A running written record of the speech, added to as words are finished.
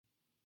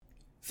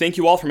Thank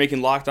you all for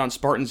making Locked On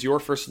Spartans your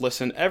first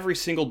listen every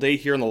single day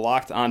here on the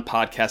Locked On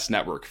Podcast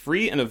Network.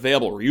 Free and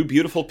available where you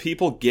beautiful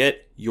people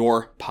get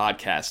your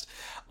podcast.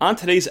 On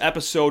today's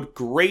episode,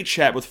 great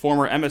chat with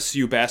former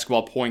MSU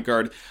basketball point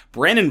guard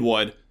Brandon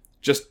Wood.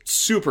 Just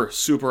super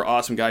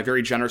awesome guy,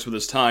 very generous with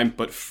his time.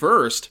 But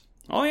first,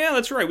 oh yeah,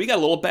 that's right, we got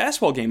a little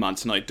basketball game on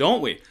tonight,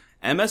 don't we?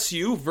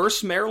 MSU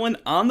versus Maryland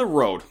on the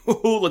road.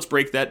 Let's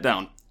break that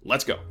down.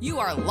 Let's go. You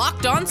are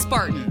Locked On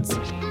Spartans,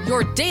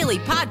 your daily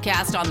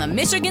podcast on the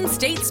Michigan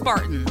State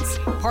Spartans,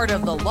 part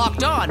of the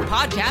Locked On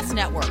Podcast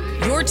Network,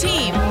 your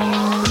team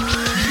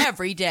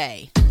every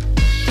day.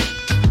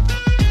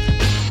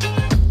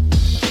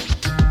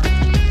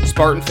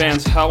 Spartan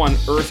fans, how on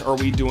earth are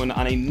we doing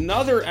on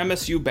another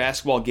MSU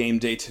basketball game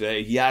day today?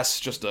 Yes,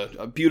 just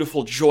a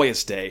beautiful,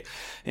 joyous day,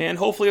 and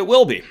hopefully it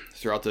will be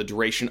throughout the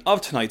duration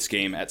of tonight's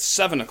game at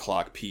 7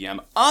 o'clock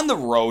p.m. on the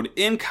road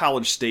in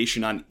College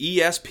Station on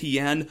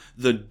ESPN,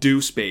 the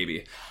Deuce,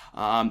 baby.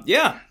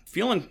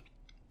 Feeling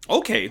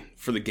okay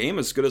for the game,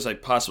 as good as I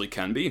possibly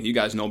can be. You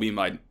guys know me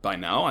by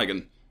now. I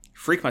can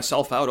freak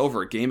myself out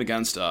over a game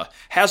against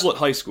Hazlitt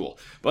High School,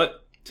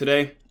 but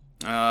today,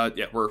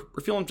 we're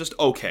feeling just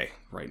okay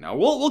right now.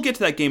 We'll get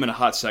to that game in a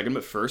hot second,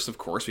 but first, of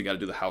course, we got to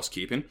do the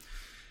housekeeping.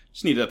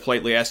 Just need to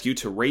politely ask you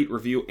to rate,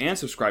 review, and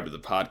subscribe to the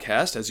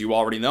podcast. As you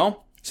already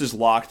know, this is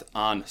Locked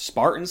On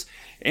Spartans,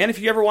 and if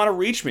you ever want to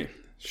reach me,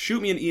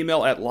 shoot me an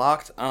email at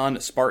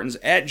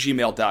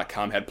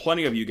lockedonspartans@gmail.com. Had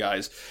plenty of you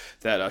guys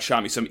that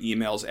shot me some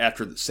emails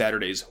after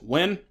Saturday's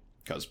win,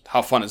 because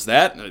how fun is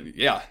that?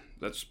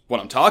 That's what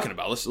I'm talking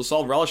about. Let's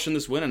all relish in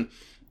this win and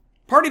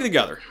party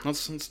together.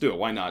 Let's do it.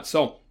 Why not?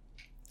 So,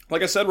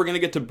 like I said, we're going to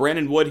get to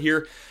Brandon Wood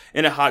here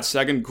in a hot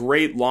second.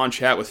 Great long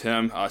chat with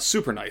him.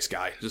 Super nice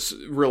guy. Just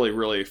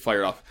really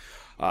fired up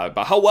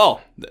about how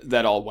well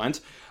that all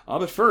went.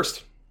 But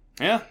first,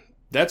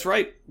 that's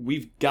right.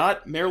 We've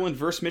got Maryland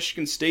versus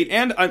Michigan State.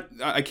 And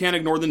I can't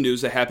ignore the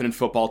news that happened in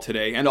football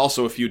today and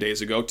also a few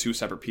days ago. Two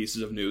separate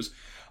pieces of news.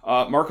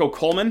 Marco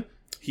Coleman,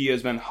 he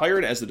has been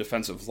hired as the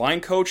defensive line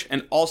coach.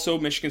 And also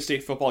Michigan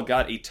State football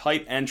got a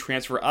tight end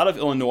transfer out of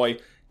Illinois,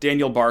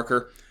 Daniel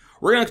Barker.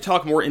 We're going to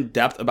talk more in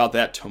depth about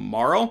that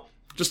tomorrow.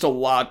 Just a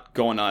lot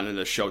going on in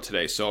the show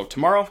today. So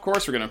tomorrow, of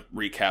course, we're going to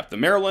recap the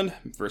Maryland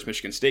versus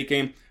Michigan State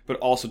game, but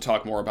also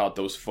talk more about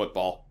those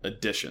football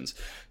additions.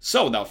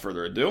 So without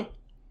further ado,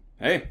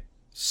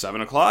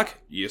 7 o'clock,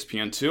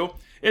 ESPN2.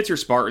 It's your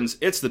Spartans.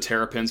 It's the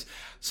Terrapins.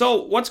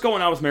 So what's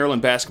going on with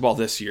Maryland basketball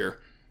this year?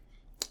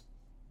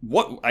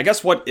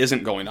 What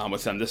isn't going on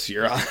with them this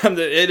year?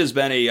 It has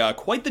been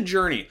quite the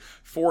journey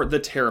for the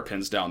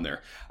Terrapins down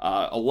there.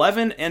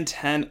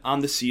 11-10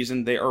 on the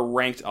season. They are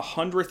ranked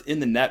 100th in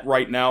the net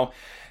right now.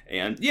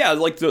 And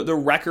the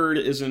record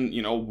isn't,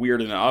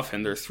 weird enough,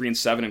 and they're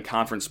 3-7 in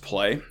conference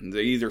play.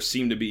 They either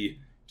seem to be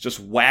just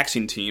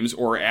waxing teams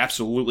or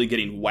absolutely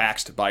getting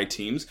waxed by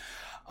teams.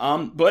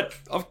 But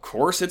of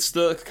course, it's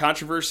the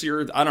controversy,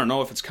 or I don't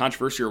know if it's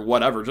controversy or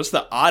whatever, just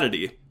the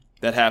oddity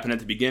that happened at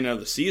the beginning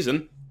of the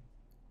season.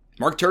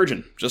 Mark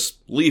Turgeon just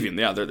leaving.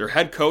 Their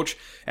head coach,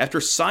 after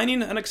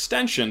signing an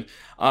extension,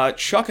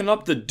 chucking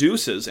up the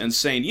deuces and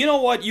saying, you know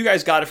what, you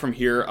guys got it from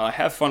here.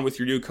 Have fun with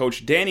your new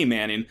coach, Danny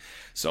Manning.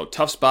 So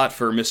tough spot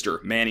for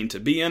Mr. Manning to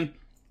be in,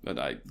 but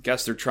I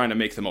guess they're trying to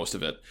make the most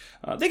of it.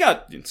 They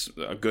got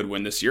a good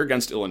win this year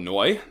against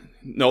Illinois.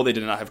 No, they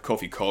did not have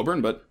Kofi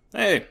Coburn, but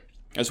hey,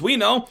 as we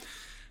know,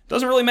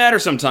 doesn't really matter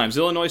sometimes.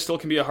 Illinois still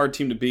can be a hard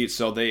team to beat,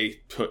 so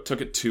they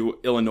took it to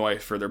Illinois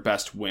for their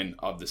best win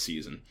of the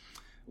season.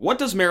 What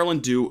does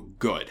Maryland do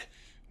good?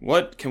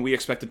 What can we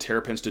expect the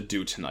Terrapins to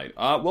do tonight?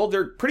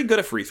 They're pretty good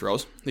at free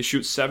throws. They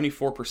shoot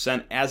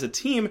 74% as a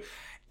team.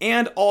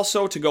 And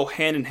also, to go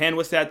hand in hand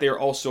with that, they are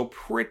also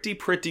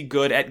pretty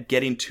good at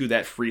getting to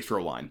that free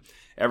throw line,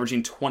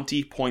 averaging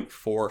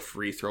 20.4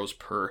 free throws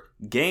per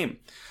game.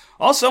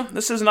 Also,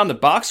 this isn't on the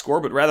box score,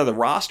 but rather the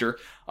roster.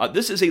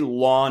 This is a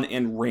long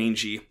and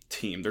rangy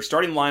team. Their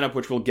starting lineup,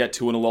 which we'll get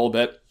to in a little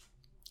bit,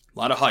 a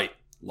lot of height.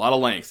 A lot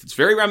of length. It's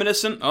very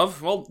reminiscent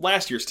of,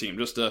 last year's team.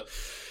 Just a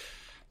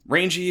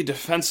rangy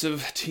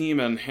defensive team,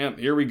 and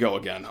here we go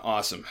again.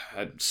 Awesome.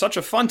 Had such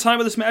a fun time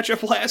with this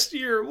matchup last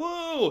year.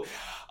 Whoa!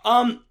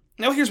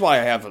 Now here's why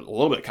I have a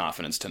little bit of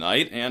confidence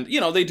tonight. And,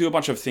 they do a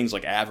bunch of things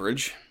like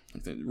average,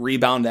 like the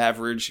rebound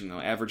average,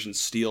 average in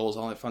steals,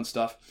 all that fun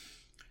stuff.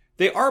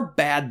 They are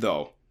bad,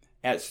 though,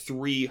 at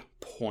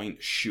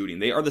three-point shooting.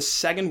 They are the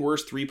second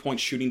worst three-point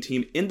shooting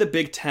team in the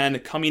Big Ten,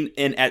 coming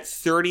in at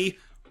 31%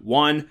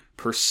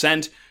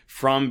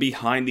 from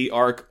behind the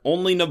arc.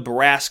 Only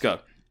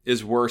Nebraska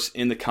is worse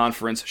in the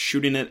conference,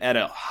 shooting it at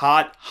a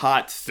hot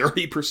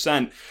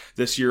 30%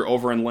 this year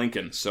over in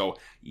Lincoln. So,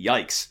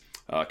 yikes.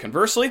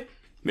 Conversely,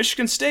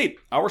 Michigan State,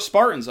 our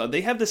Spartans,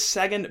 they have the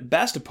second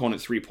best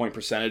opponent three-point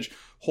percentage,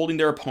 holding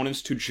their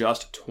opponents to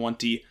just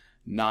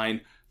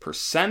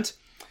 29%.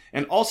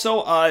 And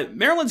also,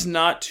 Maryland's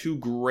not too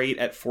great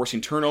at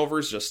forcing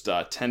turnovers, just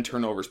 10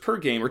 turnovers per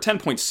game, or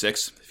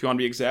 10.6 if you want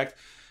to be exact,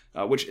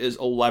 which is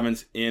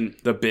 11th in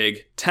the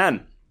Big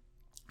Ten.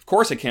 Of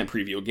course, I can't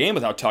preview a game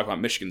without talking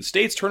about Michigan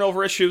State's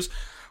turnover issues,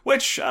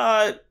 which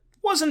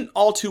wasn't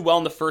all too well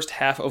in the first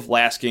half of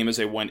last game as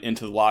they went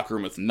into the locker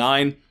room with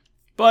 9,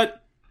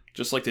 but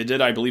just like they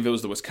did, I believe it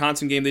was the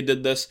Wisconsin game they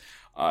did this,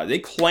 they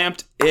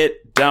clamped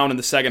it down in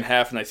the second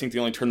half, and I think they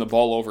only turned the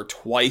ball over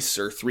twice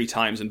or 3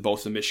 times in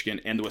both the Michigan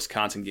and the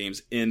Wisconsin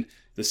games in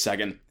the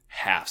second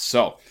half.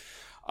 So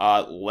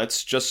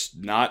let's just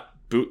not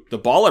boot the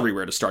ball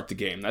everywhere to start the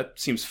game. That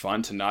seems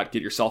fun, to not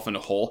get yourself in a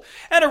hole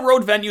at a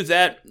road venue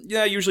that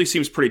usually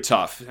seems pretty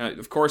tough.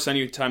 Of course,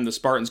 anytime the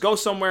Spartans go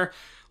somewhere,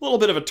 a little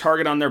bit of a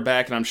target on their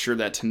back, and I'm sure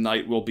that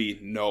tonight will be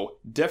no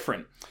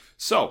different.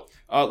 So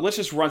let's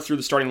just run through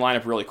the starting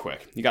lineup really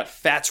quick. You got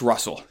Fats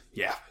Russell.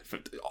 Yeah,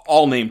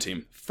 all-name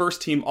team.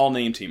 First team,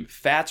 all-name team.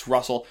 Fats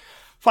Russell,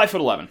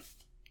 5'11".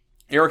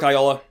 Eric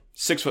Ayala,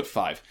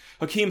 6'5".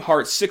 Hakeem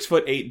Hart,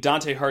 6'8".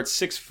 Dante Hart,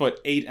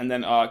 6'8". And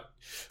then,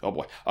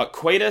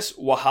 Qadis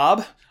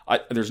Wahab.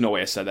 There's no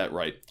way I said that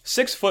right.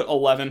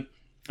 6'11".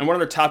 And one of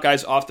their top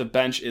guys off the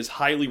bench is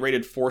highly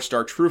rated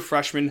 4-star true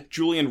freshman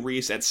Julian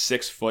Reese at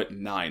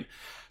 6'9".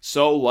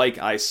 So, like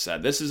I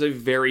said, this is a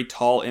very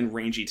tall and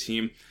rangy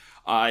team.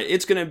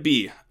 It's going to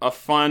be a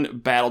fun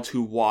battle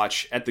to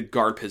watch at the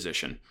guard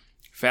position.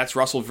 Fats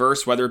Russell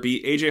versus whether it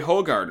be AJ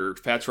Hogard or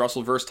Fats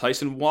Russell versus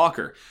Tyson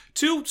Walker.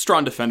 2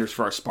 strong defenders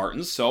for our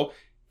Spartans, so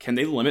can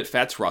they limit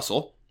Fats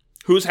Russell,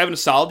 who's having a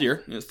solid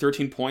year,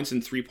 13 points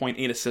and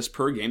 3.8 assists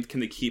per game?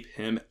 Can they keep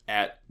him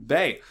at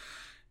bay?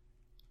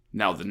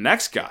 Now, the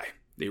next guy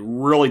they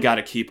really got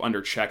to keep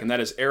under check, and that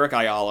is Eric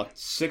Ayala,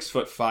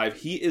 6'5".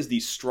 He is the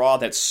straw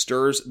that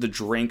stirs the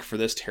drink for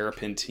this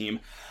Terrapin team.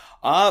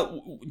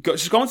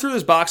 Just going through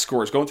his box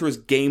scores, going through his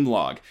game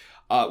log,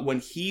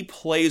 when he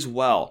plays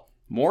well,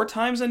 more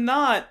times than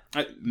not,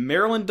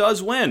 Maryland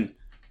does win.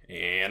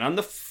 And on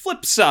the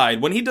flip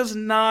side, when he does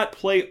not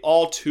play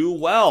all too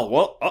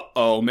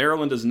well,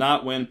 Maryland does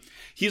not win.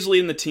 He's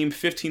leading the team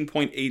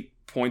 15.8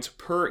 points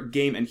per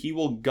game, and he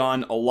will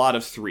gun a lot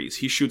of threes.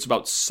 He shoots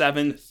about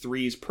 7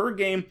 threes per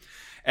game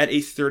at a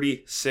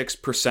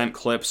 36%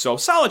 clip. So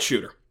solid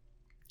shooter.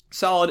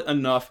 Solid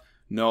enough,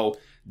 no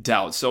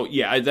doubt. So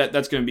yeah,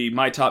 that's going to be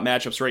my top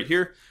matchups right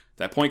here.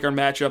 That point guard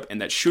matchup and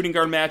that shooting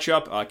guard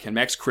matchup. Can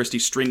Max Christie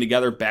string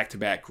together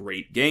back-to-back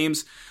great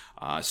games?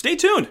 Stay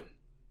tuned.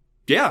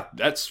 Yeah,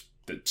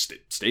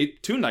 stay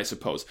tuned, I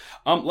suppose.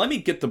 Let me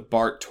get the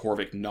Bart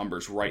Torvik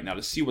numbers right now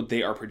to see what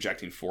they are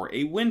projecting for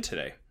a win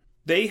today.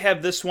 They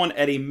have this one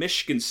at a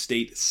Michigan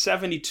State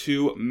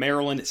 72,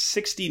 Maryland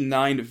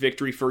 69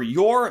 victory for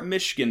your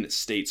Michigan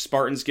State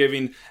Spartans,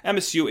 giving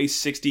MSU a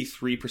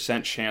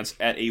 63% chance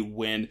at a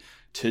win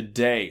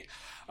today.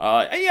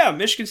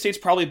 Michigan State's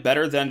probably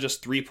better than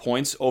just 3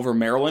 points over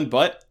Maryland,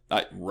 but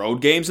road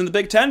games in the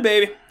Big Ten,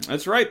 baby.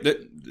 That's right.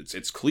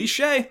 It's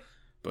cliche.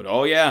 But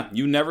oh yeah,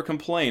 you never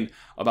complain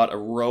about a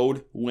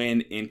road win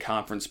in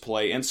conference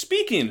play. And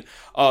speaking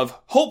of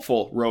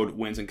hopeful road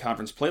wins in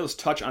conference play, let's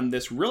touch on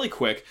this really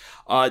quick.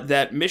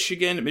 That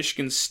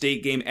Michigan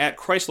State game at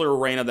Chrysler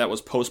Arena that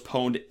was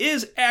postponed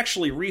is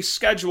actually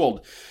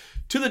rescheduled,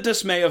 to the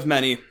dismay of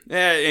many,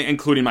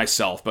 including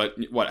myself. But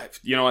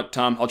you know what,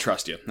 Tom? I'll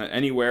trust you.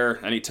 Anywhere,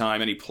 anytime,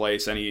 any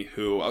place,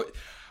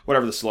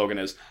 whatever the slogan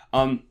is.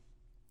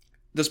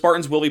 The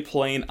Spartans will be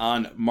playing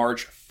on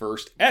March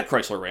 1st at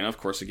Chrysler Arena. Of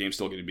course, the game's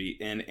still going to be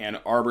in Ann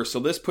Arbor. So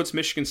this puts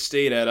Michigan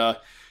State at a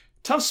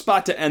tough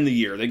spot to end the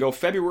year. They go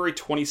February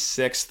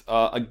 26th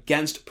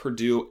against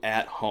Purdue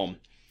at home.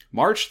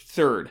 March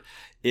 3rd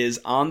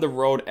is on the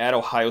road at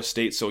Ohio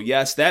State. So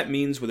yes, that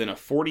means within a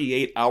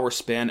 48-hour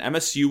span,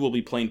 MSU will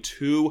be playing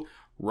 2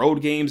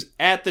 road games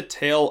at the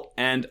tail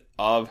end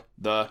of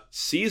the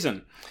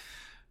season.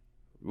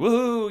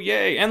 Woohoo,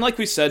 yay. And like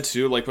we said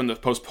too, like when the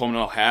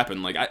postponement all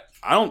happened, like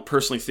I don't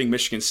personally think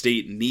Michigan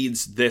State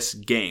needs this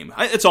game.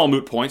 It's all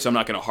moot points, so I'm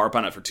not going to harp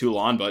on it for too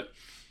long, but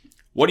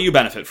what do you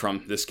benefit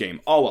from this game?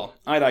 Oh well,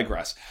 I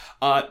digress.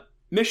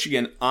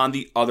 Michigan, on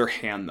the other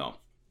hand though,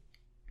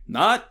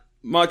 not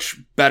much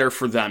better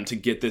for them to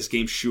get this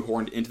game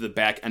shoehorned into the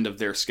back end of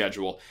their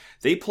schedule.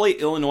 They play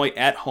Illinois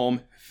at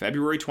home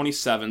February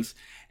 27th,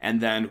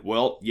 and then,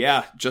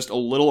 just a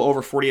little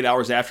over 48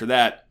 hours after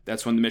that,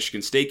 that's when the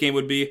Michigan State game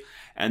would be.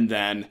 And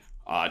then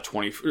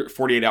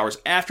 48 hours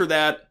after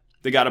that,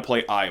 they got to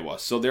play Iowa.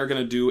 So they're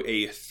going to do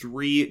a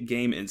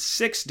 3-game and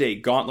 6-day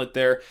gauntlet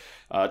there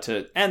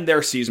to end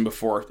their season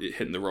before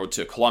hitting the road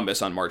to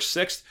Columbus on March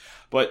 6th.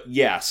 But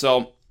yeah,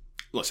 so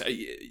listen,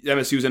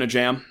 MSU's in a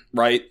jam,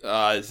 right?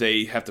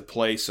 They have to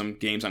play some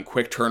games on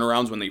quick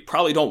turnarounds when they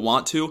probably don't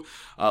want to,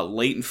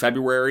 late in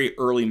February,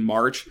 early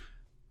March.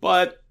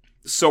 But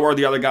so are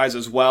the other guys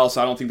as well,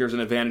 so I don't think there's an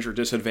advantage or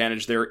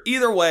disadvantage there.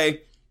 Either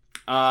way,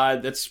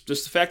 that's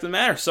just the fact of the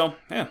matter. So,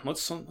 yeah,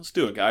 let's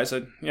do it, guys.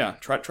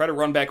 Try to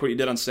run back what you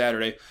did on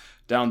Saturday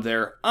down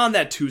there on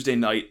that Tuesday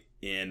night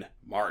in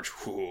March.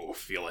 Ooh,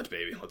 feel it,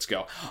 baby. Let's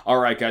go. All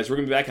right, guys, we're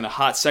going to be back in a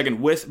hot second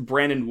with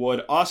Brandon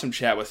Wood. Awesome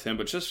chat with him,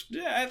 but I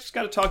just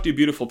got to talk to you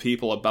beautiful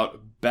people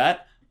about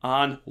Bet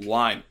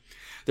Online.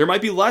 There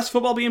might be less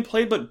football being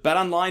played, but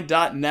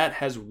BetOnline.net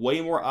has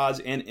way more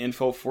odds and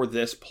info for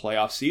this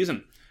playoff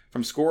season.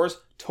 From scores,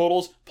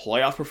 totals,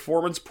 playoff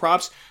performance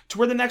props, to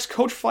where the next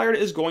coach fired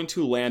is going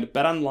to land,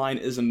 BetOnline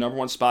is the number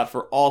one spot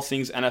for all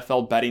things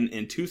NFL betting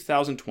in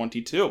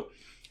 2022.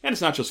 And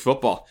it's not just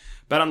football.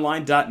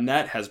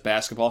 BetOnline.net has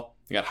basketball,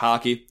 they got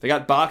hockey, they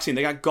got boxing,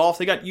 they got golf,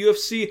 they got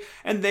UFC,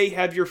 and they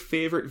have your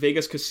favorite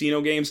Vegas casino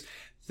games.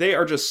 They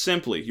are just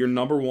simply your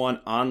number one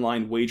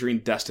online wagering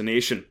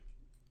destination.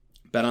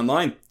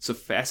 BetOnline, it's the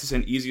fastest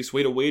and easiest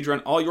way to wager on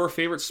all your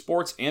favorite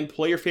sports and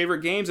play your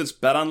favorite games. It's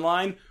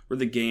BetOnline, where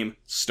the game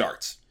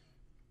starts.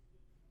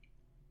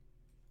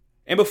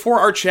 And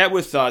before our chat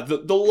with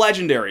the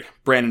legendary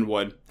Brandon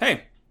Wood,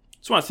 hey,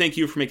 just want to thank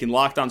you for making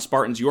Locked On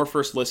Spartans your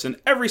first listen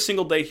every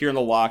single day here in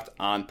the Locked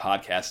On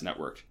Podcast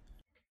Network.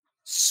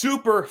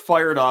 Super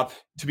fired up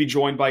to be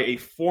joined by a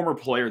former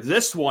player.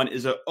 This one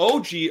is an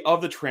OG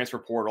of the transfer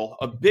portal,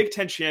 a Big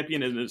Ten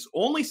champion in his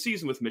only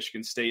season with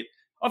Michigan State.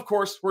 Of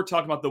course, we're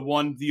talking about the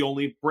one, the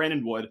only,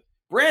 Brandon Wood.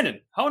 Brandon,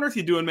 how on earth are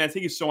you doing, man?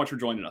 Thank you so much for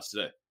joining us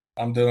today.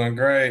 I'm doing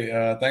great.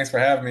 Thanks for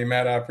having me,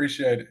 Matt. I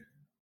appreciate it.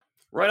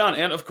 Right on.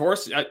 And of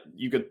course,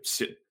 you could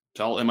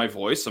tell in my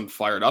voice, I'm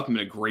fired up. I'm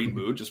in a great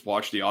mood. Just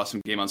watched the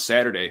awesome game on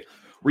Saturday.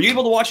 Were you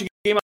able to watch a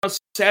game on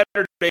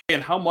Saturday,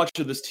 and how much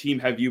of this team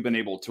have you been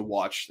able to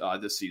watch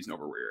this season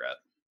over where you're at?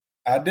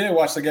 I did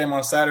watch the game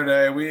on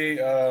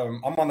Saturday.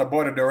 I'm on the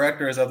board of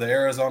directors of the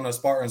Arizona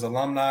Spartans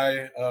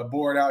alumni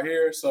board out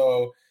here.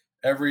 So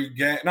every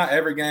game, not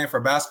every game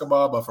for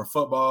basketball, but for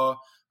football,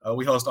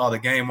 we host all the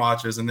game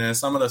watches. And then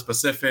some of the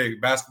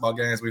specific basketball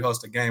games, we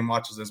host the game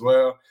watches as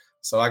well.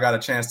 So I got a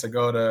chance to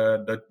go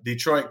to the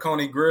Detroit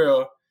Coney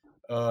Grill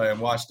and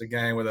watch the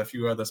game with a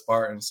few other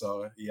Spartans.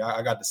 So, yeah,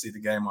 I got to see the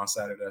game on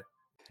Saturday.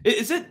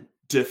 Is it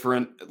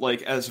different,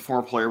 like, as a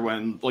former player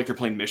when, like, they're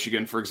playing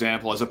Michigan, for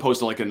example, as opposed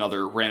to, like,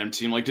 another random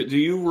team? Like, do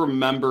you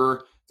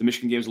remember the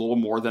Michigan games a little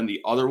more than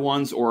the other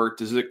ones, or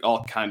does it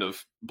all kind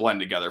of blend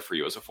together for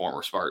you as a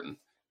former Spartan?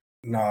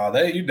 No,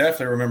 you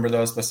definitely remember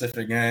those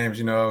specific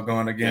games,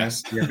 going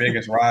against your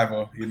biggest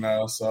rival,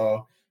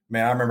 So,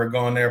 man, I remember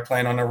going there,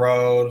 playing on the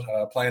road,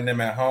 playing them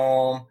at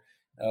home,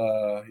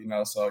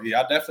 So,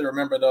 yeah, I definitely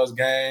remember those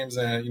games.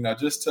 And,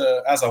 just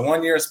as a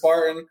one-year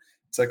Spartan,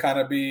 to kind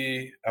of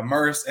be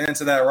immersed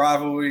into that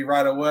rivalry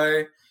right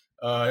away,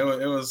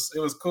 it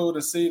was cool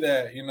to see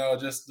that,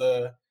 just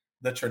the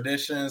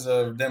traditions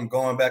of them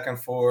going back and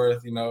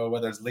forth,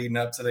 whether it's leading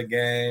up to the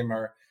game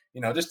or,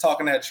 just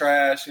talking that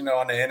trash,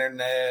 on the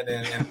internet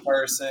and in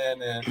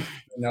person, and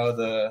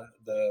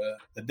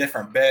the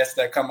different bets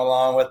that come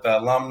along with the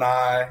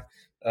alumni.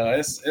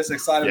 It's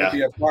exciting to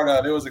be a part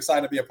of. It was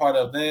exciting to be a part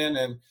of then,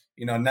 and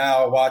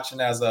now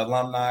watching as an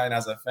alumni and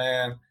as a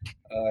fan,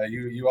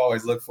 you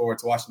always look forward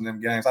to watching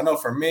them games. I know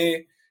for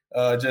me,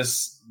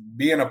 just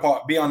being on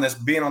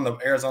the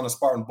Arizona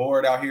Spartan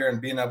board out here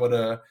and being able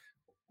to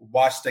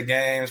watch the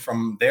games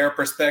from their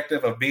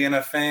perspective of being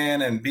a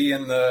fan and be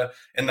in the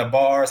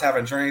bars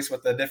having drinks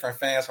with the different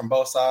fans from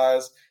both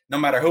sides, no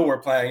matter who we're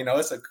playing,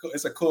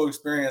 it's a cool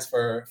experience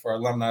for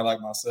alumni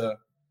like myself,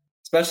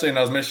 especially in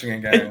those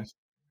Michigan games.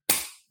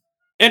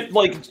 And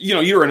like,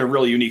 you were in a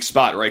really unique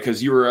spot, right?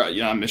 Because you were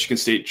at Michigan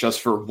State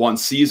just for one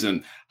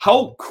season.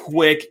 How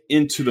quick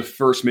into the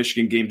first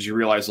Michigan game did you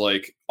realize,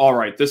 like, all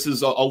right, this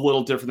is a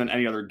little different than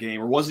any other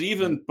game? Or was it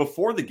even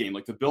before the game,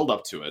 like the build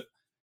up to it?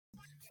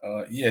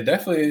 Yeah,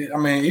 definitely. I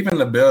mean, even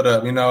the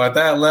build-up, at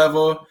that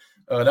level,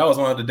 that was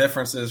one of the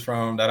differences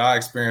that I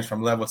experienced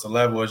from level to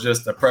level is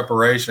just the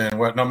preparation,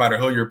 no matter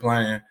who you're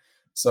playing.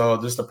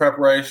 So just the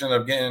preparation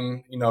of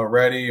getting,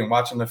 ready and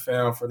watching the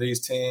film for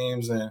these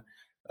teams and,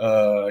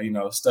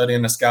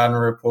 studying the scouting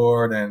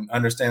report and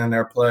understanding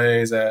their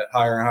plays at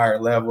higher and higher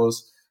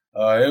levels.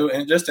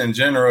 And just in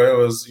general, it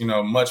was,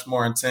 much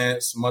more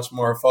intense, much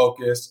more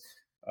focused,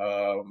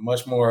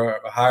 much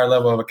more a higher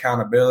level of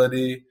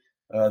accountability.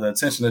 The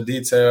attention to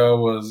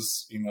detail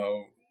was,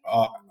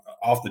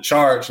 off the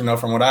charts,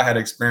 from what I had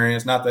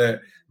experienced. Not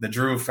that the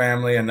Drew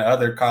family and the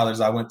other colleges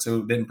I went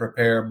to didn't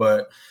prepare,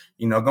 but,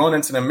 going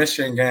into the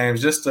Michigan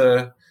games,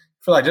 the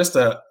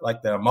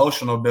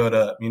emotional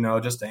buildup,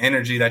 just the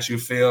energy that you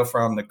feel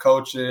from the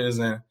coaches.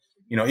 And,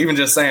 even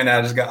just saying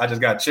that, I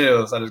just got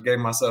chills. I just gave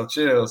myself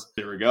chills.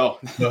 There we go.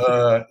 Just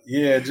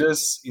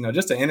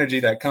the energy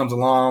that comes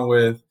along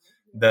with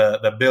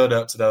the build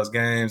up to those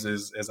games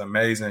is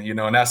amazing,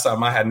 and that's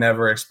something I had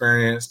never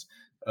experienced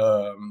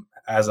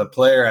as a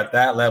player at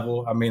that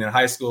level. I mean, in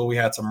high school, we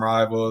had some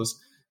rivals.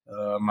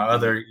 My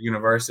other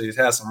universities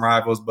had some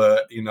rivals,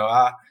 but,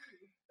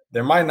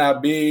 there might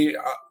not be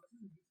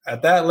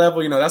at that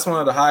level. That's one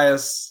of the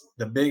highest,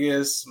 the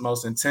biggest,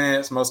 most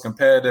intense, most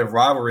competitive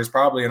rivalries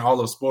probably in all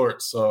of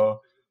sports.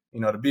 So,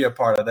 to be a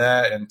part of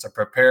that and to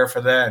prepare for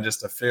that and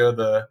just to feel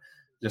the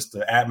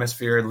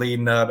atmosphere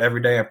leading up every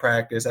day in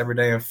practice, every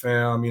day in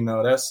film,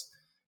 that's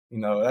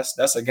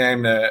a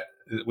game that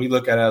we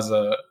look at as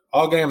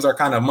all games are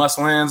kind of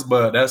must wins,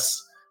 but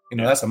that's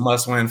a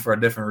must win for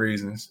different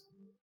reasons.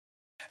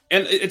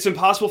 And it's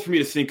impossible for me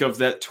to think of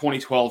that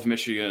 2012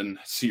 Michigan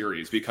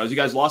series because you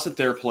guys lost at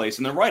their place.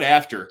 And then right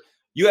after,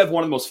 you have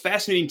one of the most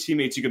fascinating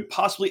teammates you could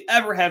possibly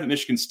ever have at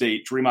Michigan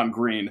State, Draymond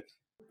Green.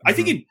 I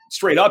think he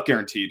straight up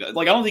guaranteed.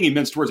 Like, I don't think he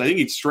minced words. I think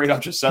he straight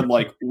up just said,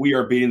 like, we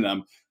are beating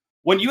them.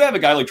 When you have a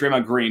guy like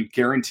Draymond Green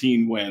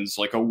guaranteeing wins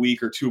like a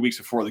week or 2 weeks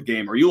before the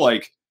game, are you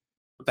like,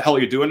 what the hell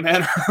are you doing,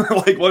 man?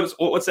 Like,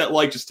 what's that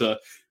like, just to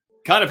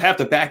kind of have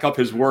to back up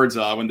his words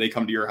when they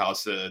come to your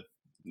house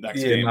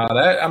next game? No,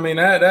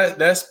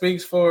 that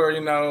speaks for,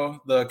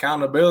 the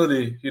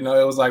accountability. It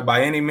was like,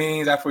 by any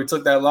means, after we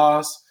took that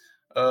loss,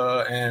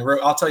 and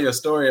I'll tell you a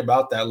story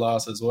about that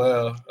loss as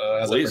well,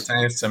 as Please. It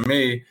pertains to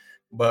me.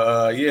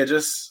 But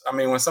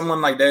when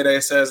someone like Day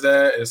says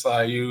that, it's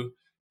like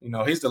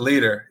he's the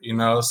leader,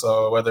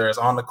 so whether it's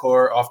on the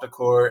court, off the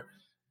court,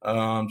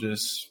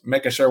 just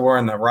making sure we're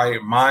in the right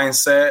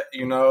mindset,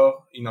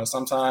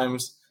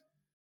 sometimes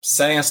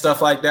saying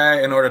stuff like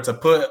that in order to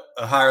put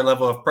a higher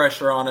level of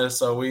pressure on us.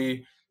 So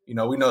we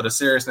know the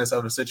seriousness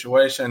of the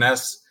situation.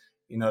 That's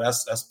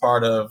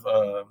part of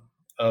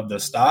the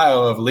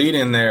style of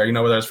leading there,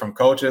 whether it's from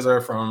coaches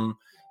or from,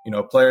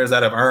 players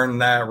that have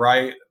earned that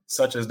right,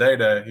 such as Day.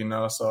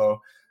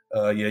 So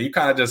you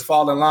kind of just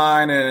fall in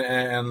line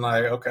and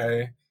like,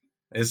 okay,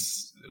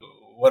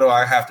 what do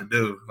I have to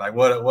do? Like,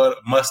 what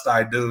must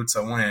I do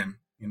to win?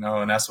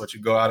 And that's what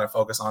you go out and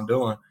focus on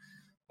doing.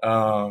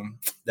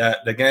 That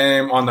the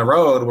game on the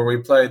road, where we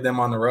played them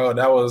on the road,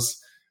 that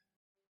was,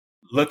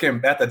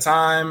 looking at the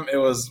time, it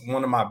was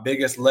one of my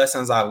biggest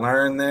lessons I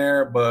learned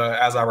there. But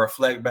as I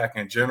reflect back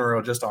in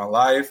general, just on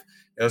life,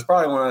 it was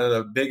probably one of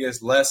the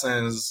biggest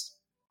lessons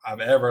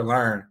I've ever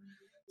learned.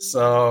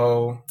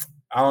 So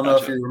I don't know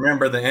if you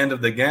remember the end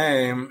of the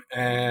game,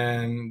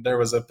 and it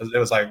was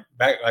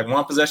like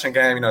one possession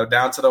game,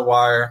 down to the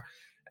wire.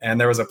 And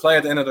there was a play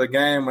at the end of the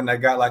game when they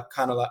got I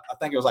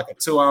think it was like a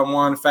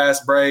 2-on-1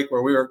 fast break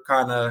where we were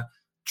kind of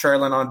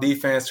trailing on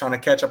defense, trying to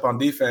catch up on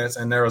defense.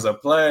 And there was a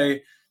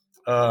play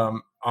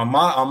on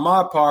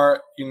my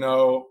part,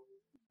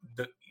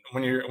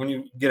 when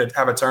you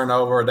have a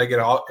turnover, or they get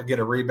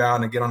a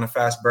rebound and get on a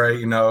fast break,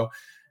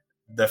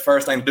 the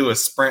first thing to do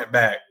is sprint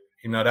back.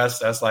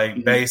 That's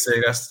like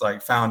basic. That's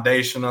like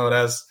foundational.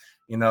 That's,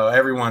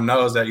 everyone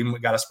knows that you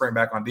got to sprint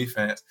back on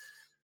defense.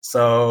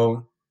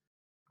 So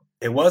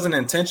it wasn't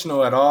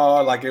intentional at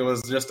all. Like, it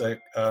was just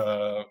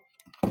a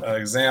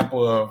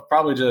example of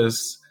probably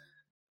just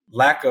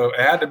lack of. It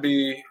had to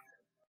be.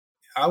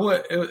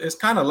 It's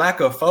kind of lack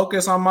of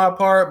focus on my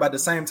part, but at the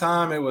same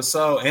time, it was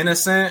so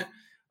innocent.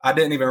 I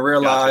didn't even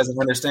realize and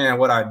understand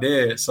what I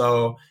did.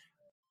 So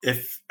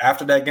if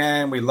after that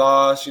game we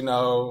lost,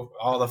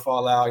 all the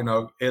fallout,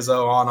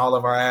 Izzo on all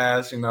of our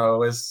ass, it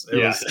was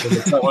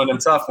one of them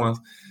tough ones.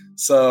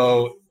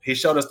 So he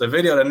showed us the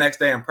video the next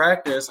day in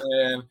practice,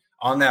 and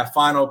on that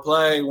final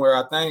play where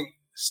I think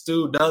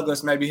Stu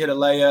Douglas maybe hit a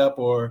layup,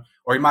 or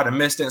he might have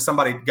missed it and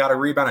somebody got a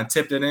rebound and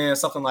tipped it in,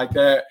 something like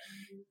that.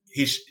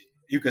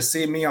 You could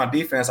see me on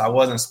defense. I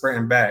wasn't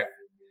sprinting back.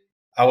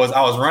 I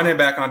was running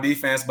back on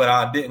defense, but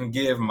I didn't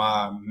give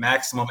my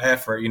maximum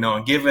effort,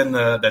 and given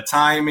the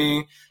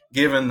timing,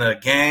 given the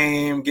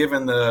game,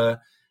 given the,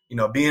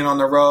 being on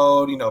the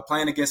road,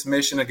 playing against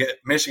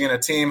Michigan, a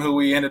team who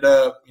we ended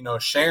up,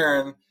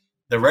 sharing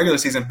the regular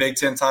season Big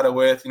Ten title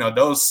with.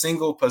 Those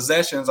single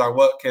possessions are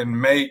what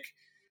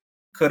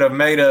could have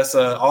made us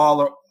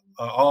all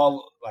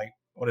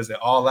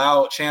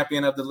out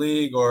champion of the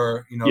league,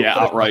 or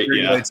outright,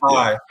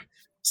 tie.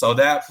 So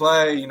that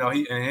play,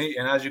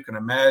 and as you can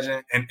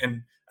imagine,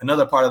 and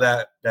another part of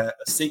that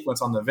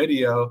sequence on the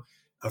video,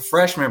 a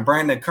freshman,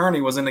 Brandon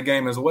Kearney, was in the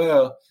game as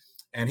well,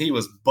 and he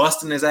was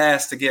busting his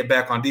ass to get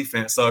back on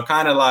defense. So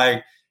kind of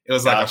like it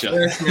was like a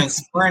freshman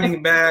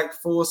sprinting back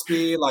full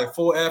speed, like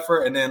full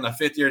effort, and then a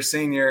fifth-year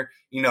senior,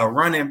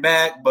 running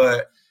back,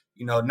 but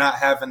not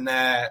having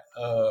that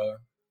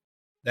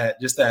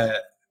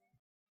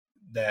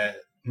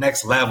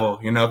next level,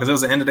 because it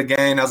was the end of the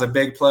game. That was a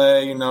big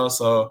play,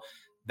 so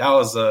that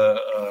was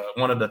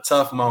one of the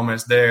tough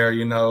moments there,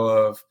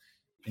 of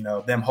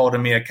them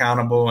holding me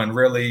accountable and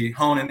really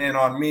honing in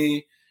on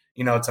me,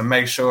 to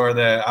make sure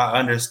that I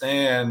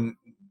understand,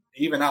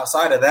 even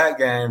outside of that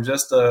game,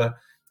 just the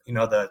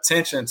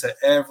attention to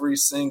every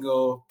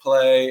single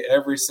play,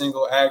 every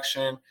single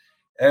action,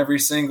 every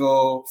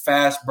single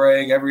fast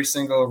break, every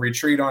single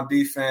retreat on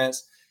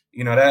defense,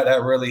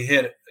 that really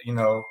hit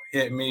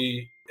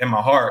me in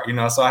my heart,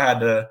 so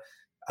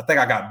I think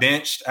I got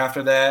benched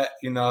after that,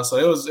 so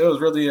it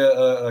was really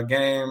a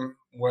game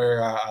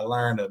where I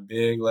learned a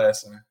big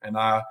lesson, and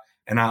I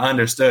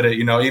understood it,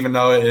 even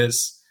though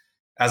it's,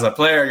 as a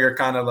player, you're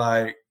kind of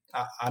like,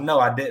 I know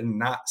I did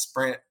not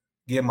sprint,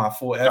 give my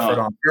full effort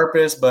on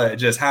purpose, but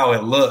just how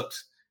it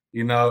looked,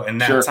 and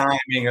that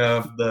timing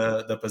of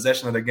the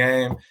possession of the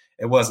game,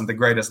 it wasn't the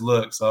greatest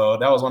look. So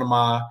that was one of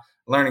my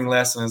learning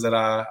lessons that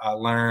I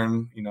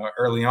learned,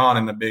 early on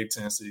in the Big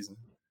Ten season.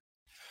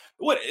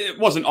 It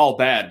wasn't all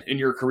bad in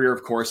your career,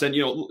 of course. And,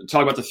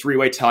 talk about the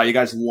three-way tie. You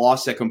guys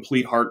lost a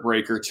complete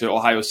heartbreaker to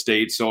Ohio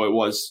State, so it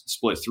was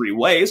split three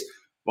ways.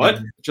 But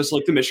just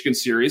like the Michigan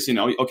series,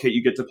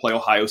 you get to play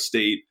Ohio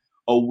State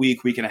a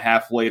week and a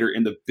half later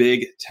in the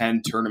Big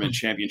Ten tournament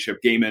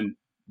championship game. And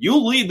you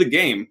lead the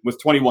game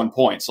with 21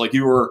 points. Like,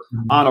 you were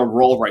on a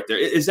roll right there.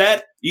 Is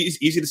that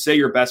easy to say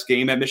your best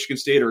game at Michigan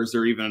State, or is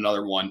there even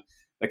another one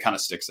that kind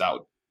of sticks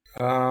out?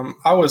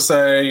 I would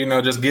say,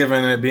 just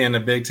given it being the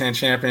Big Ten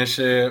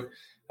championship,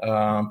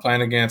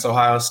 playing against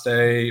Ohio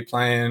State,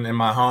 playing in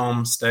my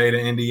home state of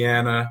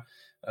Indiana,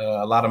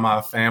 a lot of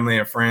my family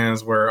and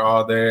friends were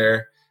all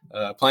there,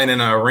 playing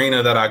in an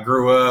arena that I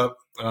grew up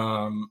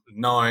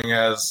knowing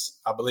as,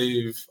 I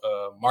believe,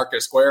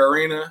 Market Square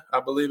Arena,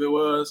 I believe it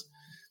was,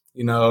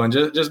 and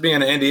just being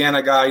an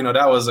Indiana guy,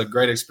 that was a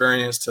great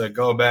experience to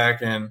go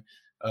back and,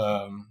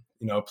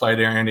 play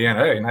there in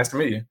Indiana. Hey, nice to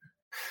meet you.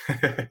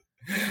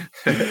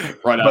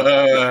 Right on.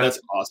 That's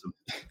awesome.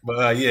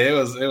 But yeah, it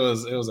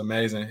was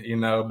amazing,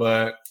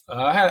 but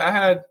I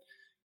had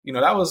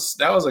that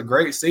was a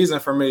great season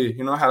for me.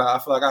 I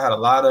feel like I had a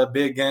lot of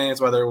big games,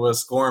 whether it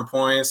was scoring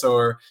points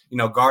or,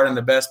 guarding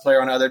the best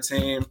player on the other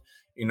team.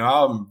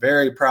 I'm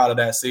very proud of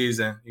that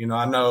season.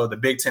 I know the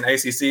Big Ten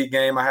ACC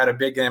game, I had a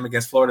big game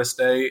against Florida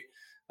State.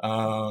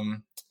 There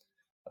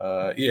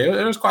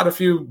was quite a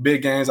few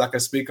big games I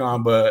could speak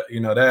on, but,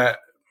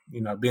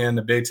 being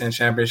the Big Ten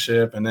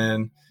championship and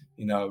then,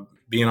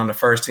 being on the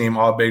first team,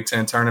 all Big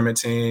Ten tournament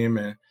team.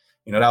 And,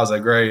 that was a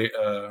great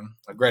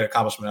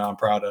accomplishment I'm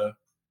proud of.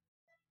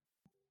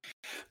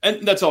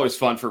 And that's always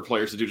fun for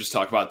players to do, just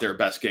talk about their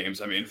best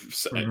games. I mean,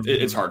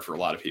 it's hard for a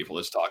lot of people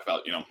to just talk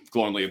about,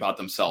 glowingly about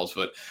themselves,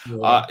 but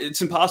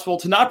it's impossible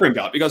to not bring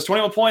up, because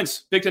 21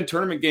 points, Big Ten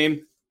tournament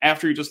game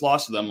after you just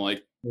lost to them,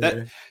 like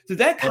that. Did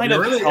that kind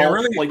of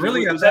help?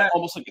 Really was that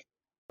almost like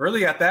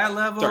really at that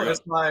level?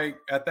 It's like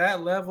at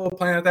that level,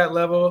 playing at that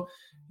level,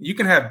 you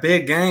can have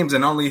big games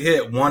and only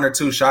hit one or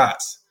two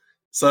shots.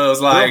 So it's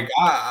like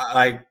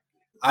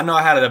I know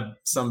I had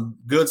some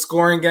good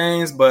scoring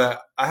games,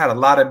 but I had a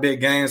lot of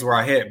big games where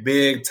I hit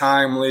big,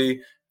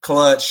 timely,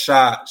 clutch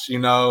shots,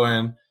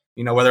 and,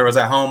 whether it was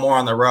at home or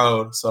on the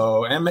road.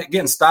 So, and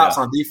getting stops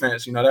on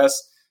defense,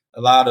 that's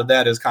a lot of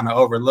that is kind of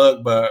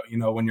overlooked. But,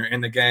 when you're in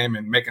the game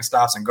and making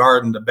stops and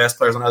guarding the best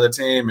players on the other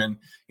team and,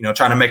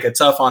 trying to make it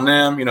tough on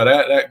them,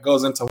 that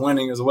goes into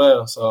winning as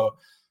well. So,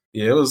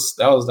 yeah, that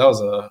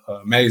was an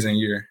amazing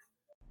year.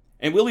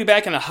 And we'll be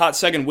back in a hot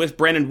second with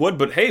Brandon Wood.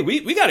 But, hey,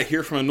 we got to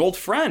hear from an old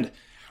friend.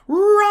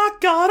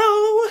 Rock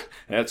Auto!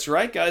 That's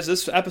right, guys.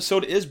 This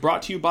episode is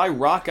brought to you by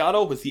Rock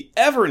Auto. With the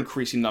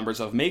ever-increasing numbers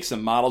of makes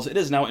and models, it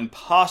is now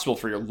impossible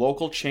for your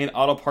local chain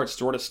auto parts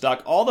store to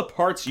stock all the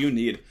parts you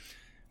need.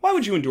 Why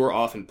would you endure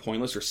often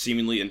pointless or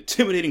seemingly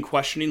intimidating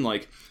questioning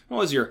like,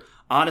 is your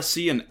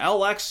Odyssey an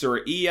LX or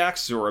an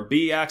EX or a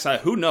BX?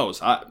 Who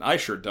knows? I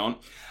sure don't.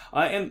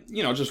 And,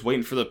 just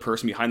waiting for the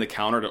person behind the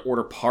counter to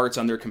order parts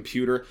on their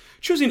computer,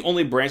 choosing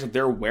only brands that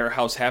their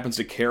warehouse happens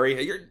to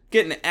carry. You're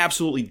getting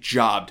absolutely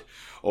jobbed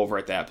over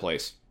at that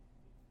place.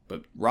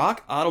 But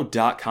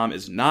rockauto.com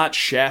is not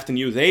shafting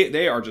you.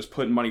 They are just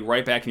putting money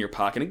right back in your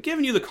pocket and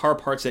giving you the car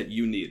parts that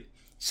you need.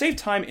 Save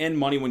time and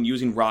money when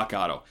using Rock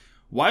Auto.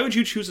 Why would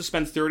you choose to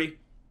spend $30,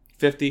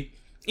 $50,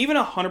 even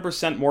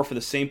 100% more for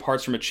the same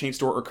parts from a chain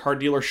store or car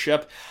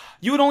dealership?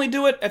 You would only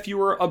do it if you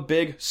were a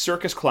big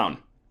circus clown.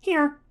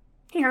 Here.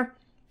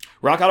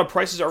 Rock Auto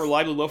prices are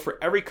reliably low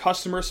for every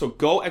customer, so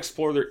go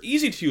explore their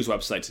easy-to-use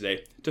website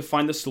today to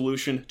find the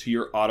solution to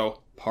your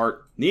auto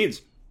part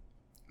needs.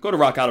 Go to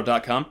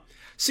rockauto.com,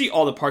 see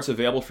all the parts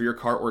available for your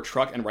car or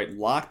truck, and write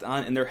Locked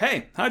On in their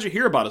 "Hey, how'd you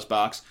hear about us"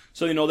 box,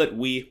 so you know that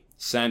we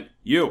sent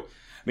you.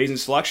 Amazing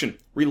selection,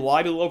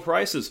 reliably low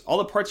prices, all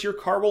the parts your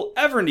car will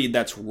ever need.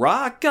 That's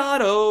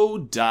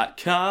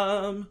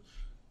rockauto.com.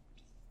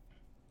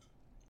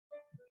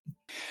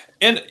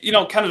 And,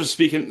 kind of just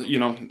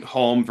speaking,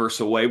 home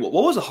versus away, what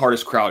was the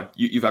hardest crowd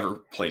you've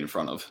ever played in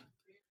front of?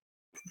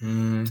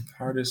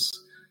 Hardest.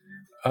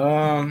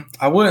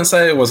 I wouldn't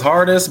say it was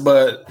hardest,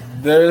 but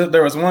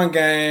there was one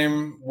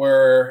game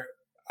where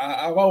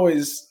I've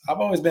always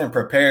been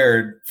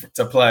prepared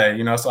to play,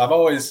 so I've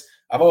always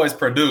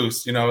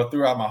produced,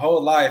 throughout my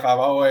whole life. I've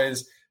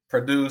always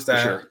produced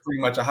at pretty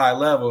much a high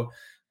level,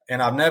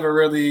 and I've never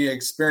really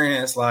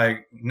experienced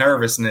like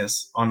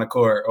nervousness on the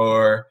court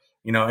or,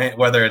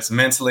 whether it's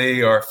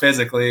mentally or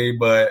physically.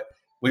 But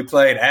we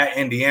played at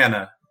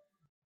Indiana.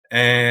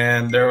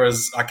 And I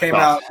came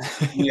out.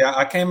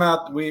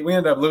 We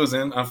ended up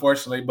losing,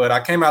 unfortunately, but I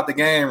came out the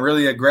game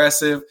really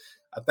aggressive.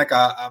 I think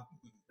I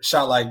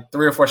shot like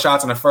 3 or 4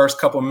 shots in the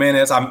first couple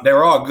minutes. They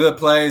were all good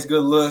plays,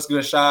 good looks,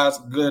 good shots,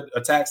 good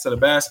attacks to the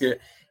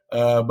basket.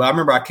 But I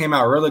remember I came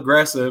out real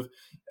aggressive.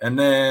 And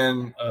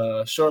then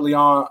shortly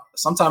on,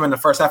 sometime in the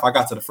first half, I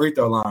got to the free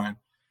throw line.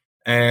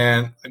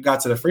 And I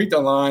got to the free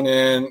throw line,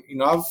 and,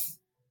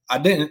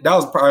 that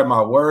was probably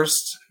my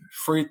worst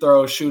free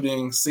throw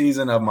shooting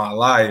season of my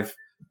life.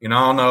 I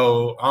don't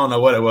know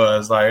what it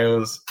was.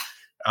 Like,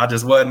 I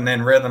just wasn't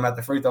in rhythm at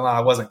the free throw line.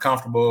 I wasn't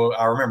comfortable.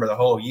 I remember the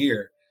whole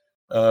year.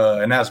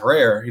 And that's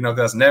rare, because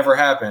that's never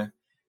happened.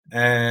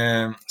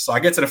 And so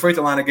I get to the free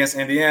throw line against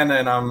Indiana,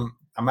 and I'm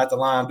at the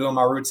line doing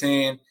my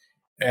routine.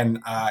 And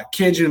I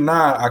kid you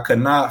not, I could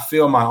not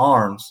feel my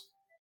arms.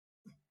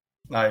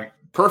 Like,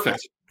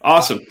 perfect.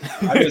 Awesome.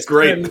 I just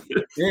Great.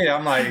 Yeah,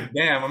 I'm like,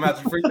 damn, I'm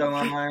at the free throw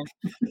line.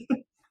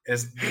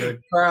 It's the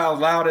crowd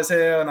loud as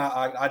hell, and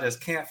I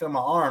just can't feel my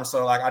arms.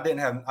 So like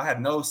I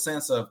had no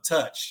sense of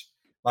touch.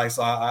 Like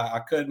so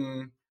I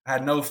couldn't. I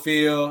had no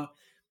feel.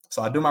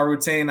 So I do my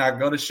routine. I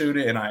go to shoot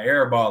it, and I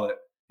airball it.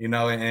 You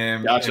know,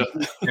 Gotcha.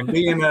 and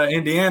being an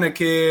Indiana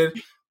kid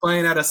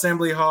playing at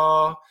Assembly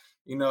Hall,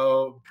 you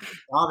know,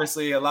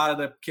 obviously a lot of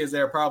the kids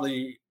there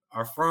probably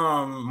are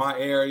from my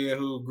area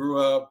who grew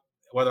up,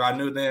 whether I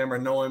knew them or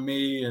knowing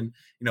me, and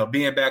you know,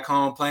 being back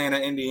home playing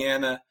at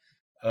Indiana,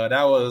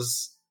 that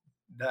was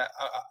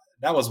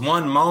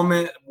one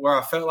moment where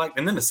I felt like,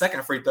 and then the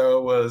second free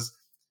throw was,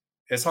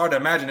 it's hard to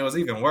imagine it was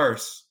even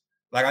worse.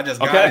 Like I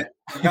just got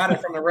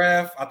it from the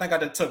ref. I think I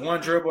just took one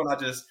dribble and I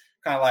just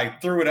kind of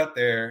like threw it up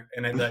there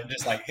and it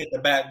just like hit the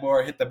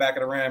backboard, hit the back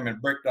of the rim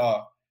and bricked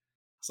off.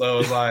 So it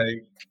was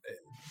like,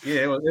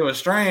 yeah, it was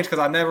strange because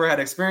I never had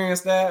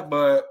experienced that.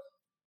 But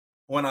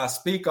when I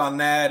speak on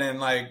that and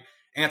like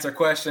answer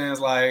questions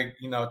like,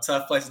 you know,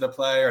 tough places to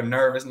play or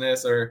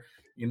nervousness or,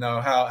 you know,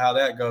 how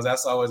that goes,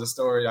 that's always a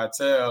story I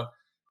tell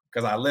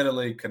because I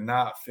literally could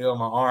not feel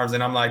my arms.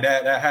 And I'm like,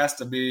 that had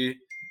to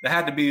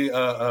be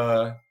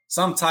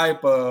some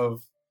type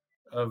of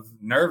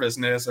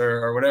nervousness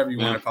or whatever you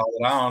want to call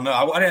it. I don't know.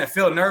 I didn't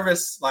feel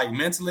nervous like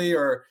mentally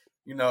or,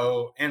 you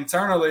know,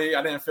 internally.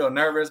 I didn't feel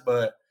nervous,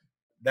 but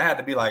that had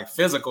to be like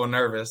physical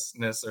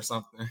nervousness or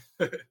something.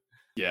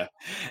 Yeah.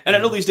 And I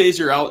know these days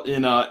you're out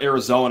in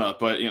Arizona,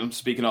 but, you know,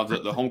 speaking of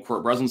the home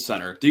court Breslin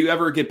Center, do you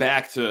ever get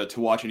back to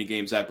watch any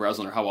games at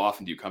Breslin, or how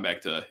often do you come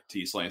back to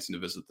East Lansing to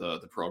visit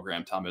the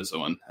program, Tom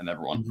Izzo and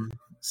everyone? Mm-hmm.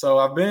 So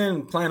I've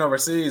been playing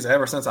overseas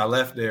ever since I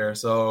left there.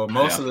 So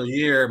most of the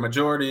year,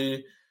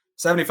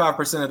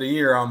 75% of the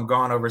year, I'm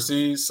gone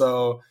overseas.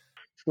 So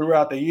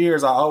throughout the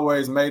years, I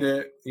always made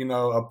it, you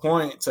know, a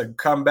point to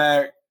come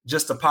back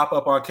just to pop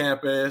up on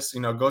campus, you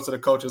know, go to the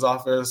coach's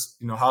office,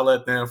 you know, holler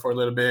at them for a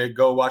little bit,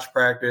 go watch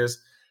practice,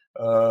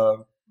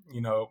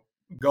 you know,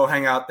 go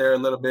hang out there a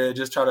little bit,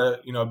 just try to,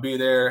 you know, be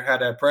there, have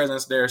that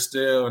presence there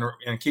still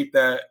and keep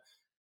that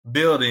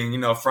building, you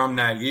know, from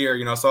that year,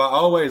 you know. So I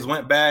always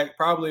went back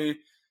probably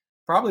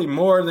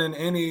more than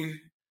anybody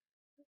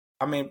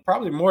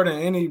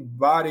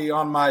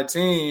on my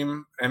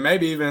team. And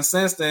maybe even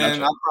since then,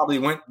 gotcha. I probably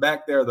went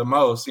back there the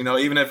most, you know,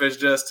 even if it's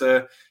just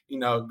to, you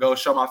know, go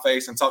show my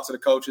face and talk to the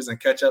coaches and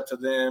catch up to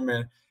them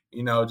and,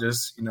 you know,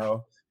 just, you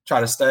know,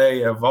 try to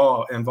stay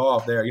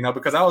involved there, you know,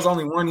 because that was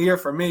only 1 year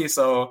for me.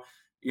 So,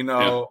 you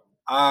know,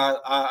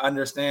 I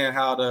understand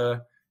how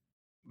to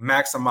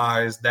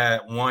maximize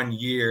that 1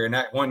 year, and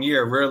that 1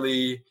 year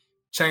really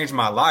changed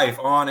my life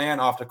on and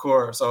off the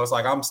court. So it's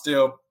like I'm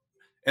still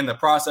in the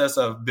process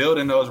of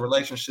building those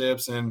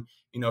relationships and,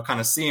 you know, kind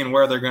of seeing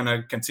where they're going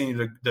to continue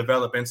to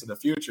develop into the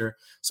future.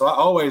 So I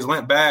always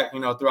went back, you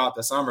know, throughout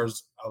the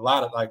summers, a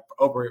lot of like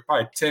over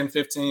probably 10,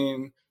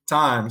 15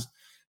 times.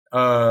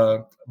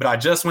 But I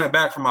just went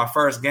back for my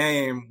first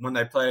game when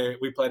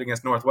we played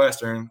against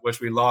Northwestern, which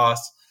we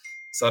lost.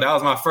 So that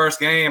was my first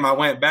game I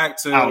went back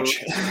to.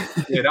 Ouch.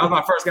 Yeah, that was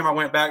my first game I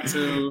went back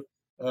to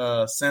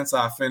since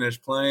I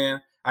finished playing.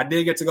 I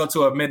did get to go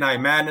to a Midnight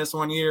Madness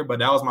 1 year, but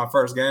that was my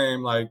first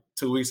game like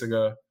 2 weeks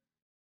ago.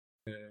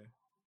 Yeah.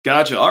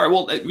 Gotcha. All right.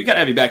 Well, we got to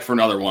have you back for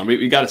another one.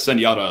 We got to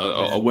send you out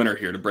a winner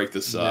here to break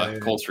this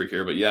cold streak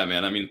here. But yeah,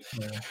 man, I mean,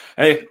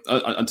 hey,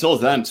 until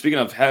then, speaking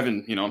of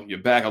having, you know, you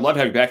back, I'd love to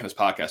have you back in this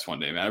podcast one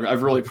day, man.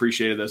 I've really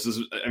appreciated this.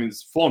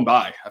 It's flown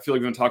by. I feel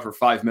like we've been talking for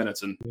 5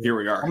 minutes and here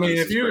we are. I mean,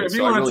 if you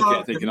want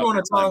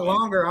to talk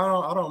longer,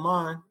 I don't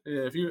mind.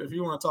 Yeah, if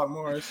you want to talk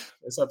more,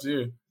 it's up to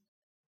you.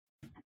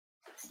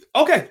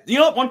 Okay. You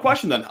know what? One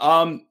question then.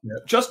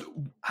 Just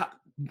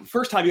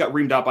first time you got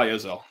reamed out by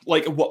Izzo,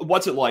 like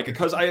what's it like?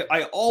 Because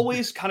I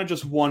always kind of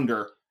just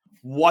wonder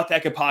what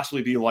that could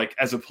possibly be like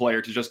as a player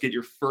to just get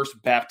your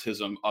first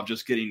baptism of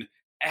just getting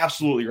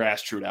absolutely your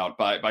ass chewed out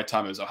by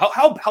Tom Izzo.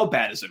 How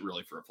bad is it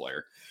really for a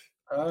player?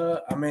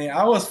 I mean,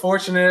 I was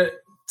fortunate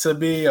to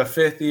be a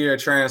fifth-year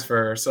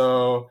transfer,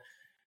 so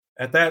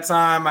at that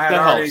time I had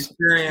already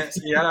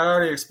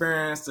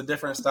experienced the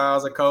different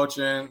styles of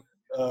coaching.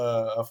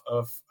 A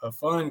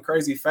fun,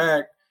 crazy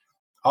fact.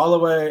 All the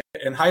way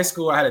in high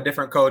school, I had a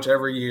different coach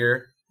every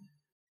year.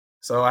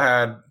 So I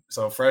had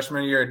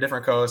freshman year, a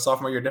different coach,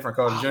 sophomore year, different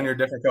coach, junior,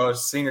 different coach,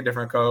 senior,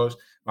 different coach.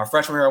 My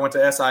freshman year, I went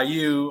to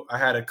SIU. I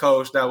had a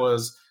coach that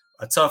was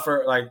a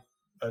tougher, like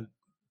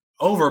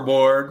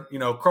overboard, you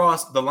know,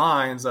 crossed the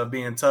lines of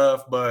being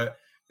tough. But,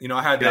 you know,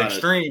 I had the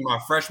extreme my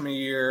freshman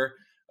year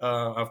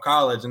of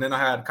college. And then I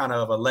had kind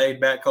of a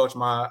laid back coach at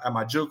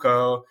my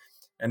JUCO.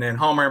 And then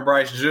Homer and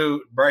Bryce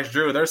Drew,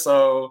 they're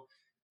so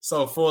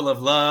full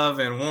of love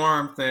and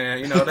warmth, and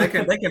you know they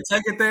can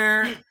take it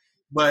there,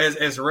 but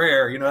it's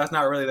rare. You know, that's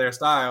not really their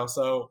style.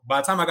 So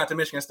by the time I got to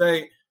Michigan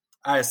State,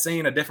 I had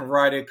seen a different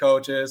variety of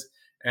coaches,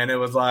 and it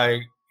was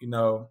like, you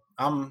know,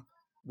 I'm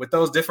with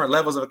those different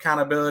levels of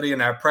accountability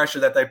and that pressure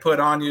that they put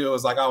on you. It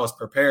was like I was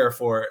prepared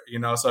for it. You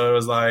know, so it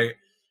was like,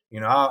 you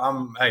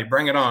know, hey,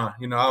 bring it on.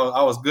 You know,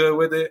 I was good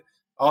with it.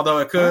 Although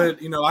it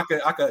could, you know, I could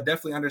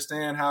definitely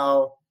understand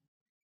how,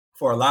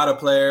 for a lot of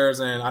players,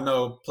 and I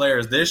know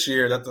players this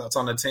year that's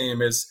on the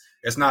team, it's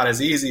not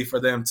as easy for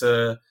them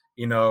to,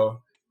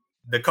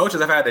 the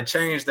coaches have had to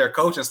change their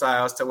coaching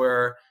styles to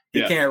where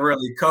he can't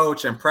really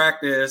coach and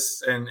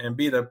practice and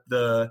be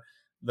the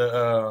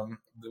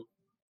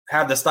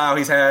have the style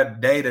he's had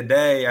day to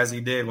day as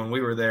he did when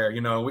we were there,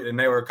 and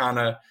they were kind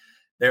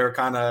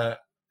of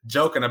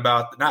joking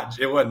about,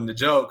 it wasn't a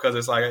joke, because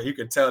it's like you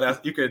could tell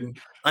that, you could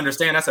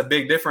understand that's a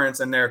big difference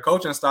in their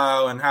coaching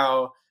style and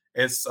how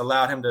it's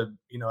allowed him to,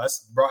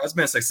 it's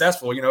been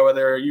successful,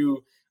 whether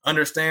you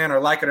understand or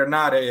like it or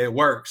not, it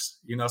works,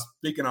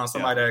 speaking on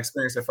somebody that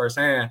experienced it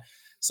firsthand.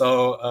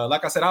 So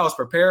like I said, I was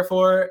prepared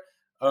for it.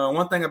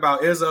 One thing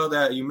about Izzo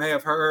that you may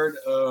have heard,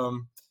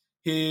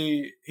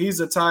 he's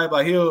the type,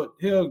 like he'll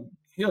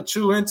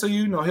chew into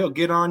you, he'll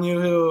get on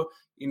you,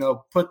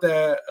 he'll put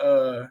that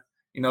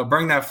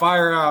bring that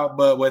fire out.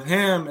 But with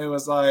him, it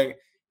was like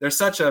there's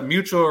such a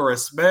mutual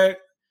respect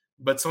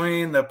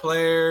between the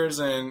players,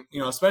 and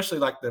especially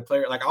like the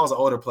player, like I was an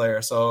older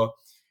player, so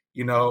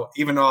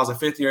even though I was a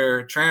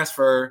fifth-year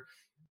transfer,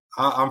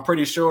 I'm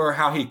pretty sure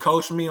how he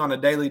coached me on a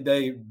daily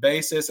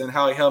basis and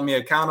how he held me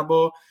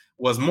accountable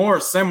was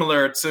more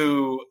similar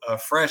to a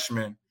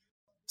freshman.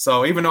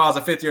 So even though I was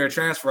a fifth-year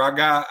transfer,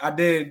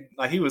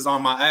 he was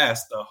on my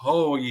ass the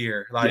whole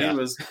year. Like he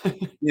was,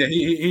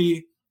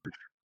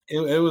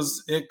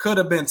 it could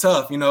have been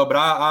tough,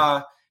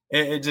 but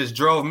it just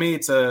drove me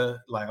to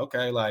like,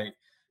 okay, like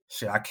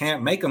shit, I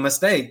can't make a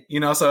mistake,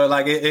 so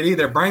like it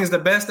either brings the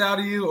best out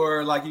of you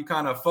or like you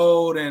kind of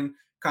fold and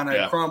kind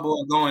of crumble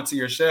and go into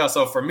your shell.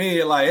 So for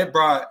me, like it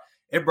brought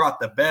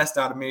the best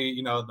out of me,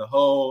 the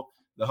whole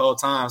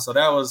time. So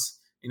that was,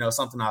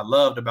 something I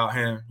loved about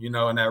him,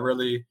 and that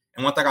really,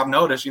 and one thing I've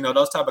noticed,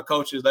 those type of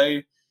coaches,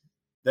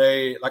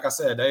 they like I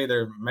said, they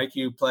either make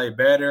you play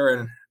better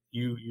and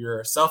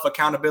your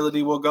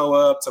self-accountability will go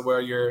up to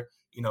where you're,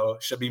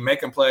 should be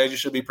making plays, you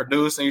should be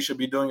producing, you should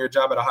be doing your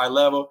job at a high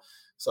level.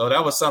 So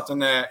that was something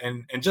that,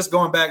 and just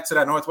going back to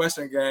that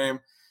Northwestern game,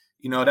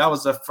 that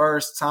was the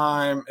first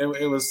time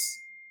it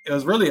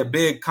was really a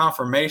big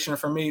confirmation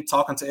for me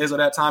talking to Izzo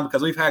that time,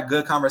 because we've had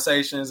good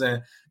conversations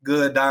and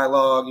good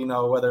dialogue,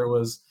 whether it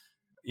was,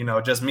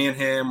 just me and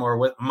him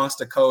or amongst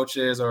the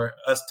coaches or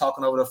us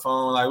talking over the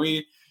phone.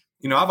 Like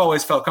I've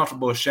always felt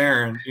comfortable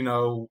sharing,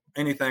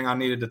 anything I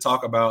needed to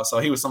talk about. So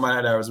he was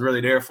somebody that was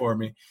really there for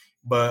me.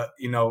 But,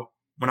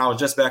 when I was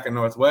just back in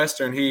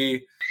Northwestern,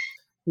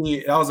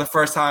 that was the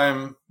first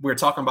time we were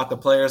talking about the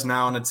players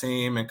now on the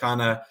team and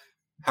kind of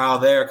how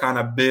they're kind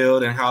of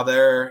build and how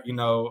they're,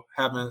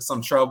 having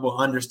some trouble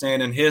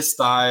understanding his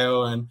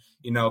style and,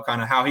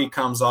 kind of how he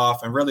comes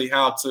off and really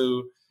how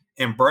to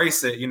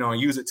embrace it,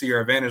 and use it to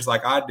your advantage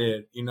like I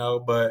did,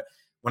 But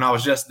when I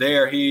was just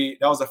there, that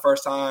was the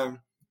first time,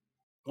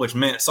 which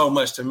meant so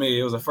much to me.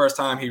 It was the first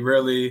time he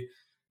really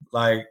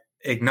like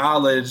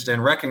acknowledged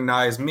and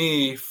recognized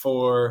me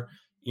for,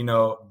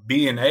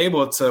 being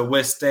able to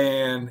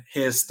withstand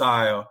his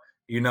style.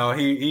 He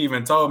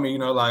even told me,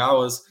 like I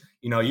was,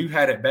 you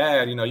had it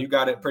bad, you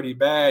got it pretty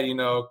bad,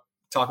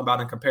 talk about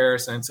in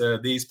comparison to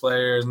these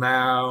players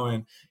now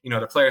and,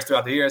 the players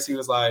throughout the years. He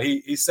was like,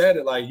 he said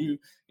it like, you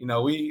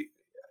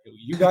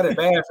got it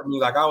bad for me.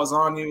 Like I was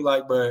on you,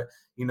 like, but,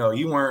 you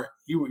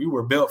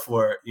were built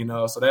for it,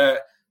 so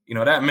that,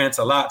 that meant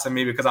a lot to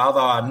me, because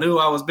although I knew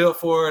I was built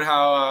for it,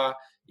 how,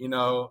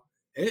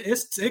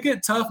 it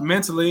get tough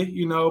mentally,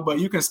 but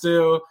you can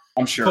still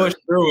push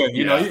through it.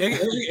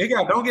 It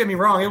got, don't get me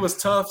wrong, it was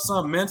tough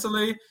some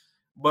mentally,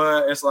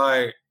 but it's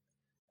like,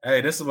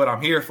 hey, this is what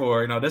I'm here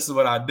for. This is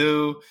what I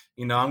do.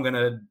 I'm going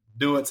to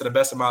do it to the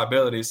best of my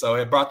ability. So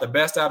it brought the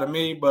best out of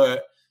me,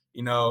 but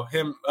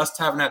us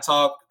having that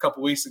talk a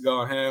couple weeks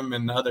ago, him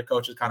and the other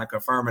coaches kind of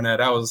confirming that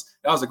was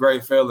a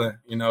great feeling,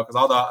 because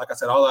although, like I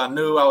said, although I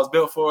knew I was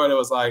built for it, it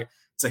was like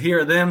to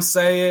hear them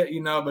say it,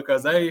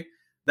 because they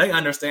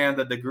understand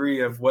the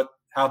degree of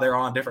how they're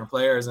on different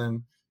players.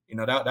 And,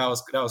 that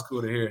was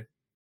cool to hear.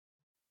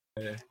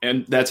 Yeah.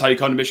 And that's how you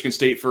come to Michigan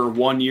State for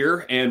 1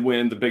 year and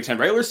win the Big Ten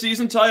regular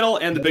season title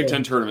and the Big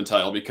Ten tournament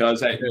title,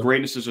 because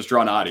greatness is just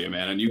drawn out of you,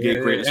 man. And you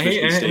gave greatness to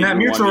Michigan State. And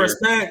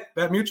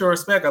that mutual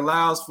respect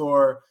allows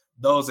for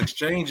those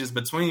exchanges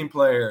between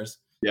players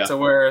to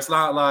where it's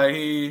not like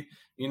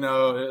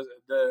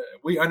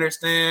we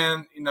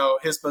understand,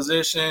 his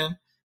position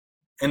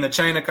in the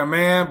chain of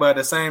command, but at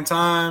the same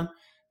time,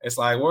 it's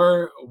like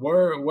we're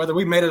whether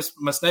we made a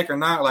mistake or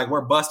not, like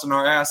we're busting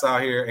our ass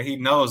out here, and he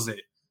knows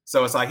it.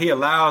 So it's like he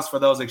allows for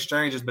those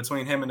exchanges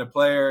between him and the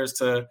players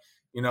to,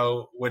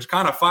 which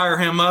kind of fire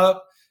him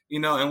up,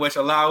 and which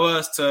allow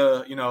us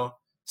to,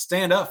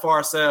 stand up for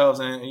ourselves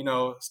and,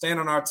 stand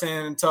on our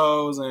 10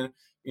 toes and,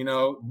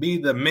 be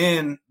the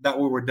men that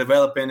we were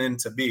developing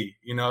into be,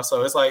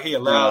 So it's like he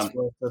allows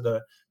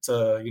for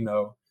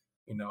to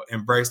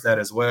embrace that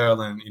as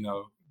well, and,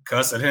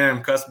 cuss at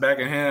him, cuss back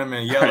at him,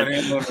 and yell at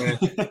him. And,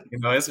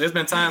 it's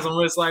been times when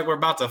it's like we're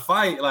about to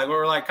fight, like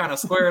we're like kind of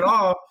squared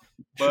off,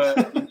 but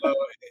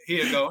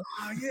he'd go,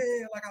 "Oh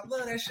yeah, like I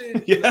love that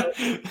shit." Yeah.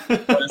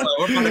 But it's like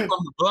we're about to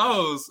come to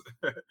blows.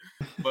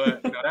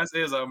 But that's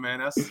Izzo, man.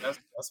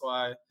 That's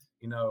why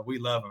we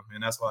love him,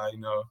 and that's why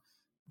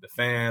the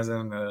fans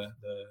and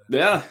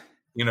the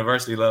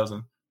university loves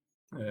him.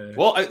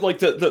 Well, like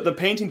the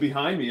painting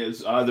behind me is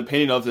the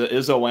painting of the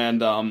Izzo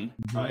and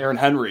Aaron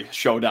Henry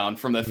showdown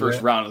from that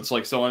first round. It's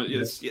like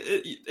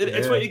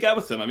it's what you got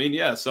with them. I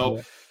mean,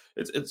 so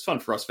it's fun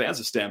for us fans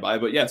to stand by.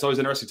 But it's always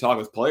interesting to talk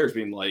with players,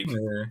 being like,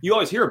 you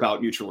always hear about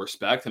mutual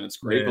respect, and it's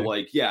great. But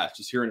like,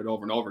 just hearing it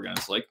over and over again,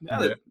 it's like,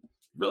 that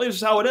really is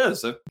how it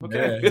is.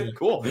 Okay,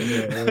 cool.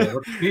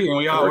 We're competing.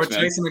 We're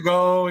chasing the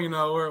goal.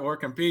 We're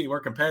competing. We're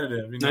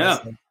competitive.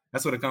 So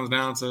that's what it comes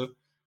down to.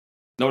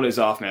 No days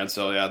off, man.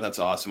 So, that's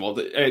awesome. Well,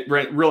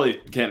 Brent,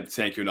 really can't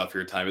thank you enough for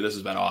your time. This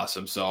has been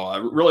awesome. So, I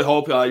really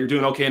hope you're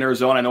doing okay in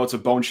Arizona. I know it's a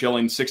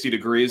bone-chilling 60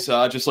 degrees,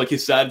 just like you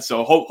said.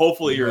 So,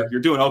 hopefully you're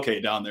doing okay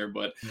down there.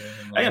 But,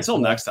 until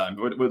next time,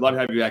 we'd love to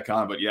have you back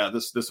on. But,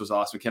 this was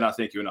awesome. Cannot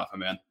thank you enough, my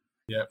man.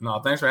 Yeah, no,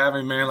 thanks for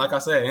having me, man. Like I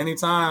said,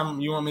 anytime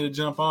you want me to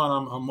jump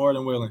on, I'm more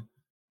than willing.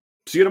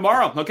 See you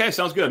tomorrow. Okay,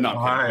 sounds good. No,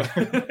 all right.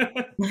 All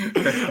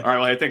right,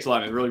 well, hey, thanks a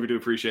lot, man. Really, we do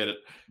appreciate it.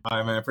 All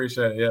right, man.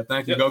 Appreciate it. Yeah,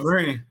 thank you. Go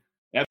Green.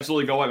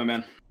 Absolutely. Go away, my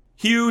man.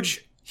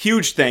 Huge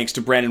thanks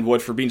to Brandon Wood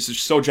for being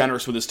so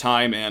generous with his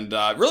time and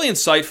really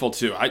insightful,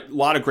 too. A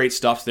lot of great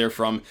stuff there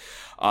from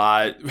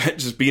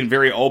just being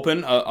very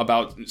open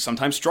about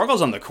sometimes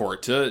struggles on the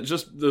court to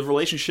just the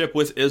relationship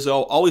with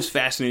Izzo. Always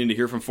fascinating to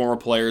hear from former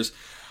players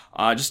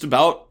just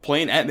about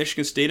playing at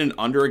Michigan State and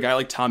under a guy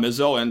like Tom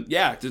Izzo. And,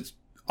 it's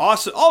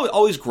awesome.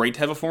 Always great to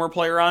have a former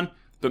player on.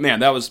 But,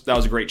 man, that was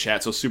a great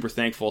chat. So super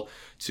thankful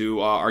to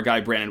our guy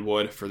Brandon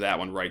Wood for that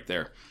one right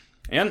there.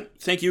 And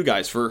thank you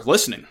guys for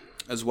listening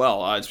as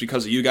well. It's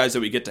because of you guys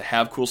that we get to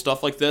have cool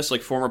stuff like this,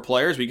 like former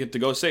players. We get to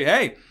go say,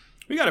 hey,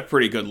 we got a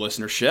pretty good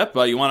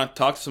listenership. You want to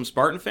talk to some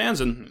Spartan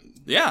fans? And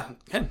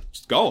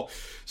just go.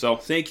 So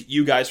thank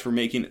you guys for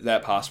making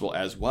that possible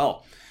as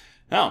well.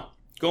 Now,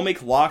 go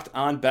make Locked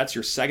On Bets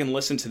your second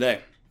listen today.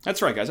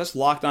 That's right, guys. That's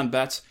Locked On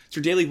Bets. It's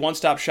your daily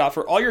one-stop shop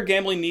for all your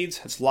gambling needs.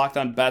 It's Locked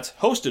On Bets,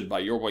 hosted by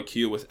your boy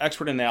Q, with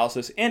expert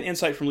analysis and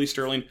insight from Lee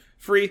Sterling,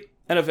 free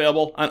and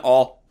available on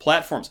all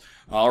platforms.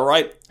 All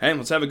right, hey,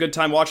 let's have a good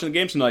time watching the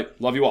game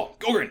tonight. Love you all.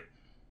 Go Green!